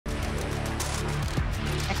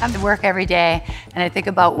come to work every day and I think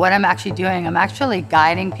about what I'm actually doing. I'm actually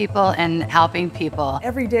guiding people and helping people.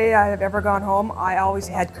 Every day I have ever gone home, I always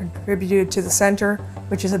had contributed to the center,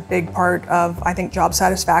 which is a big part of, I think, job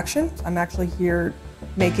satisfaction. I'm actually here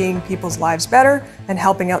making people's lives better and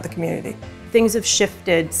helping out the community. Things have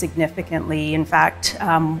shifted significantly. In fact,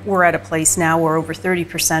 we're at a place now where over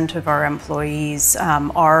 30% of our employees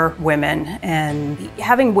are women, and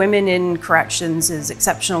having women in corrections is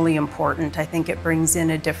exceptionally important. I think it brings in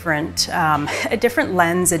a different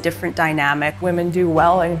lens, a different dynamic. Women do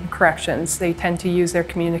well in corrections. They tend to use their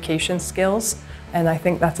communication skills, and I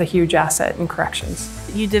think that's a huge asset in corrections.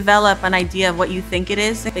 You develop an idea of what you think it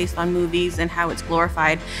is based on movies and how it's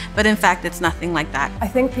glorified, but in fact it's nothing like that. I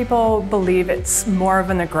think people believe it's more of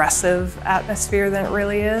an aggressive atmosphere than it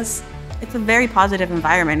really is. It's a very positive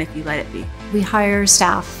environment if you let it be. We hire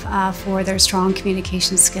staff for their strong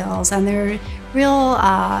communication skills and their real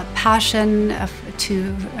passion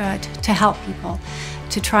to help people,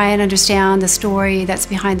 to try and understand the story that's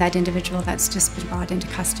behind that individual that's just been brought into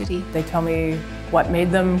custody. They tell me what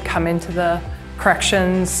made them come into the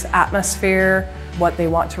corrections atmosphere, what they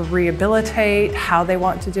want to rehabilitate, how they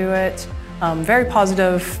want to do it. Very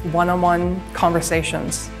positive one-on-one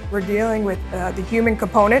conversations. We're dealing with the human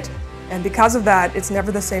component, and because of that, it's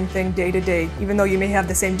never the same thing day to day. Even though you may have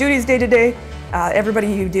the same duties day to day,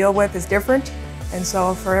 everybody you deal with is different, and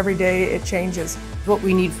so for every day it changes. What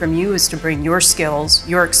we need from you is to bring your skills,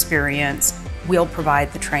 your experience. We'll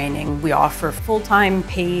provide the training. We offer full-time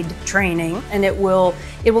paid training, and it will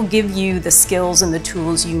give you the skills and the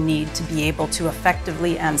tools you need to be able to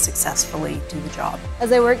effectively and successfully do the job.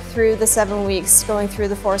 As I worked through the 7 weeks, going through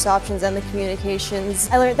the force options and the communications,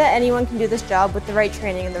 I learned that anyone can do this job with the right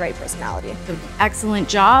training and the right personality. Excellent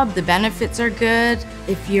job, the benefits are good.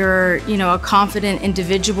 If you're, a confident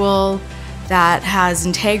individual that has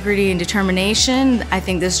integrity and determination, I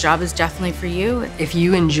think this job is definitely for you. If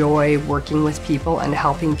you enjoy working with people and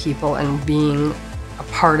helping people and being a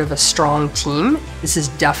part of a strong team, this is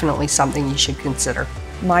definitely something you should consider.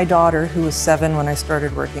 My daughter, who was 7 when I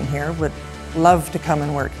started working here, would love to come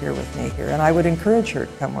and work here with me here, and I would encourage her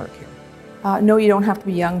to come work here. No, you don't have to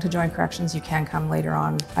be young to join corrections. You can come later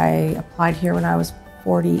on. I applied here when I was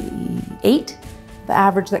 48. The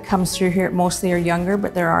average that comes through here mostly are younger,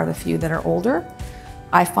 but there are the few that are older.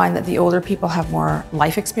 I find that the older people have more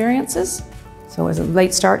life experiences. So it was a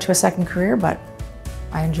late start to a second career, but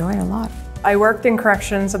I enjoy it a lot. I worked in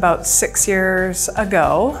corrections about 6 years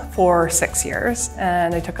ago for 6 years,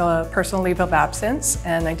 and I took a personal leave of absence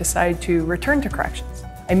and I decided to return to corrections.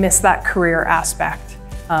 I miss that career aspect,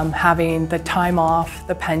 having the time off,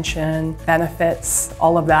 the pension, benefits,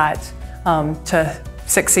 all of that to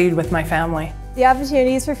succeed with my family. The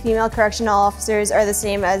opportunities for female correctional officers are the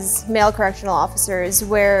same as male correctional officers,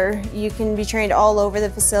 where you can be trained all over the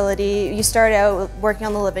facility. You start out working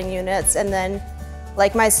on the living units, and then,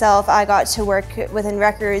 like myself, I got to work within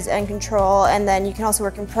records and control, and then you can also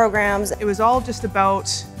work in programs. It was all just about,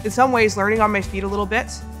 in some ways, learning on my feet a little bit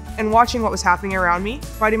and watching what was happening around me,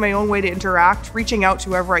 finding my own way to interact, reaching out to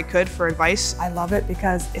whoever I could for advice. I love it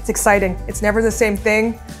because it's exciting. It's never the same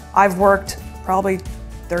thing. I've worked probably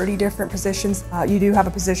 30 different positions. You do have a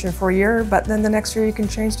position for a year, but then the next year you can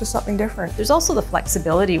change to something different. There's also the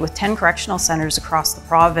flexibility with 10 correctional centers across the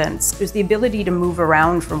province. There's the ability to move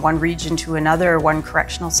around from one region to another, one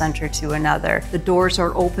correctional center to another. The doors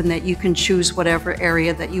are open that you can choose whatever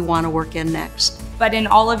area that you want to work in next. But in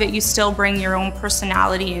all of it, you still bring your own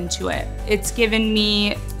personality into it. It's given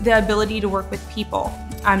me the ability to work with people.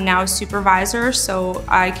 I'm now a supervisor, so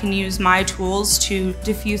I can use my tools to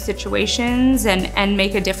diffuse situations and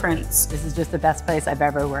make a difference. This is just the best place I've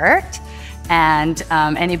ever worked. And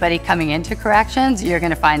anybody coming into corrections, you're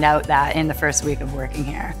gonna find out that in the first week of working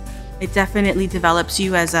here. It definitely develops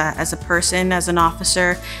you as a person, as an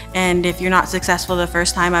officer, and if you're not successful the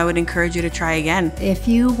first time, I would encourage you to try again. If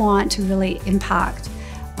you want to really impact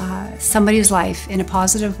somebody's life in a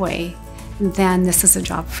positive way, then this is a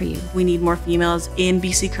job for you. We need more females in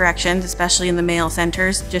BC Corrections, especially in the male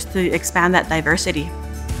centers, just to expand that diversity.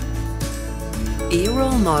 Be a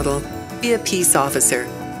role model, be a peace officer.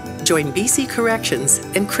 Join BC Corrections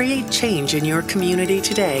and create change in your community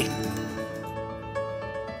today.